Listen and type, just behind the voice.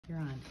You're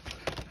on.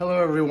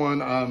 Hello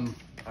everyone, I'm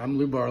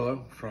Lou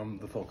Barlow from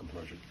the Folk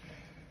Implosion.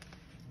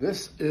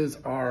 This is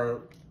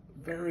our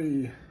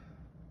very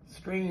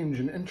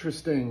strange and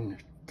interesting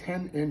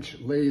 10-inch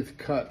lathe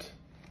cut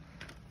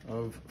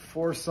of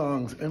 4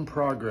 songs in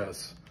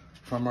progress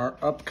from our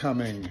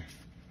upcoming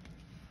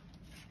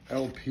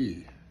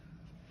LP.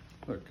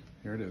 Look,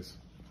 here it is.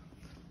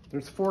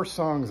 There's 4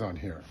 songs on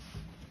here,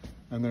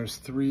 and there's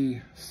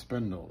 3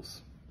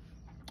 spindles,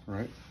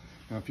 right?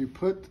 Now if you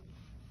put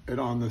it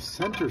on the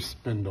center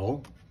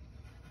spindle,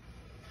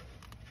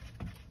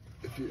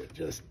 if you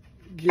just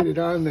get it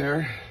on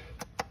there,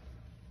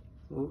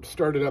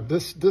 start it up.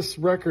 This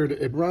record,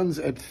 it runs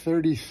at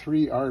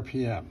 33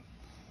 RPM.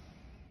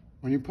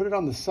 When you put it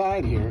on the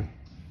side here,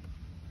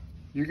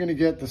 you're gonna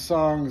get the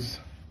songs,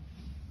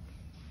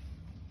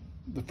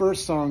 the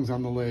first songs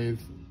on the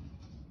lathe.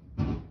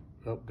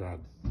 Oh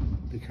God,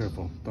 be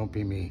careful, don't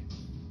be me.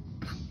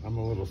 I'm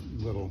a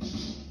little.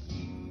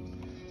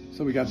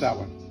 So we got that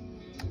one.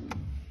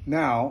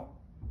 Now,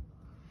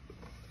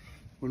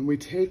 when we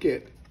take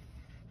it,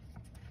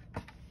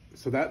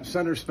 so that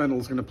center spindle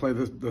is going to play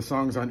the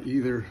songs on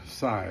either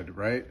side,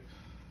 right?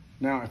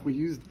 Now, if we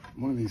use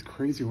one of these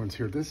crazy ones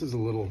here, this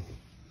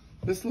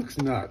looks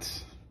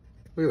nuts.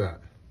 Look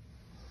at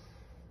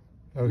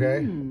that. Okay?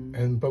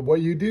 But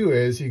what you do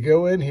is you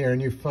go in here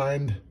and you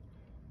find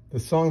the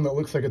song that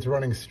looks like it's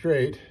running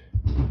straight.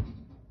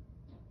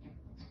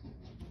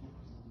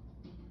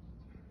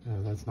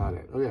 No, that's not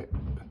it. Okay.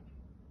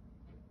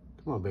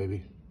 Come on,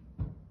 baby.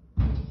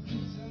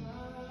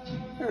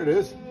 There it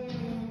is. So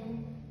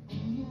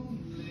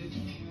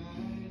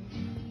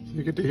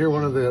you get to hear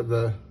one of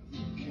the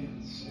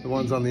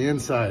ones on the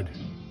inside.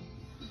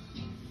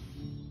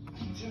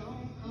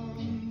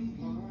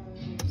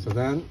 So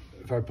then,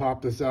 if I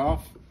pop this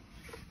off,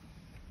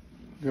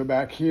 go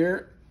back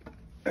here,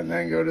 and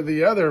then go to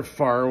the other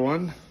far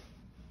one.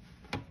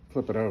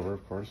 Flip it over,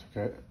 of course,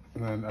 okay?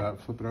 And then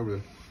flip it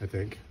over, I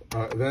think.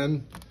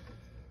 Then,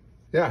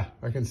 yeah,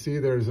 I can see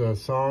there's a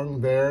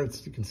song there.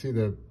 You can see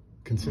the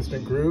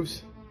consistent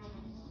grooves.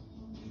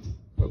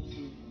 Oh.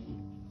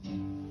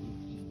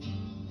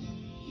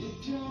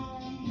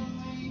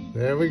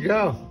 There we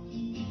go,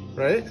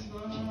 right?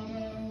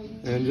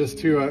 And just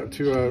to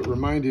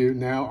remind you,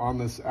 now on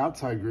this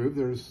outside groove,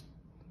 there's,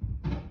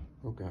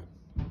 oh God.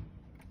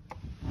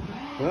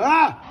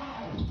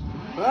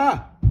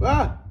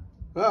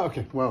 Oh,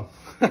 okay, well,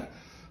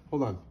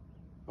 hold on.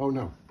 Oh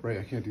no, right,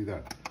 I can't do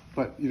that.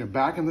 But, you know,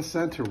 back in the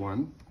center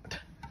one,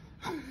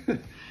 you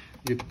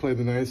get to play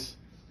the nice,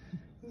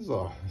 this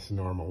is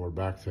normal. We're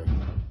back to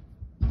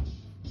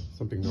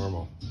something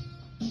normal.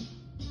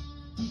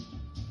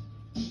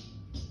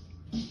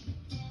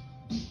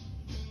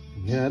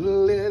 Gotta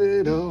let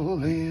it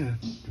all in.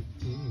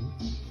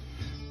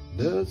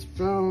 Dust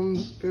from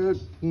the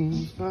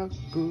curtains.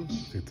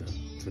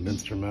 It's an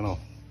instrumental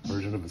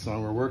version of the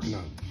song we're working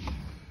on.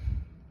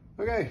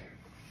 Okay,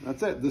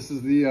 that's it. This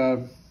is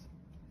the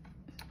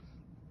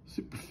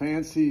super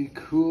fancy,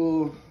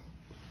 cool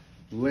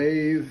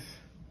lathe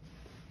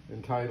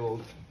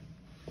entitled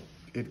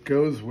It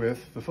Goes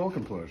With the Folk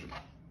Implosion.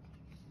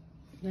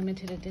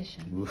 Limited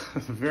edition.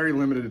 Very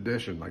limited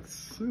edition, like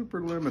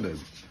super limited.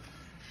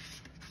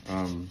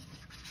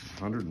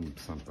 100 and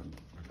something,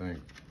 I think.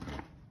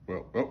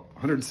 Well,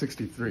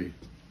 163.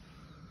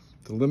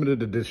 It's a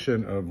limited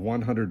edition of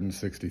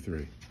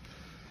 163.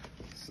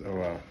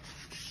 So,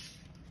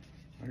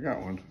 I got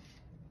one.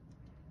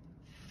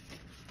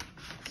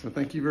 So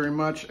thank you very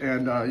much,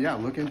 and yeah,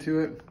 look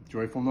into it.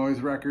 Joyful Noise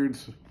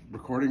Records,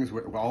 recordings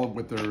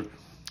with their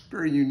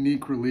very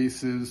unique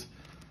releases,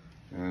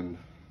 and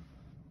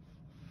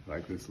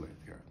like this lathe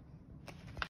guy.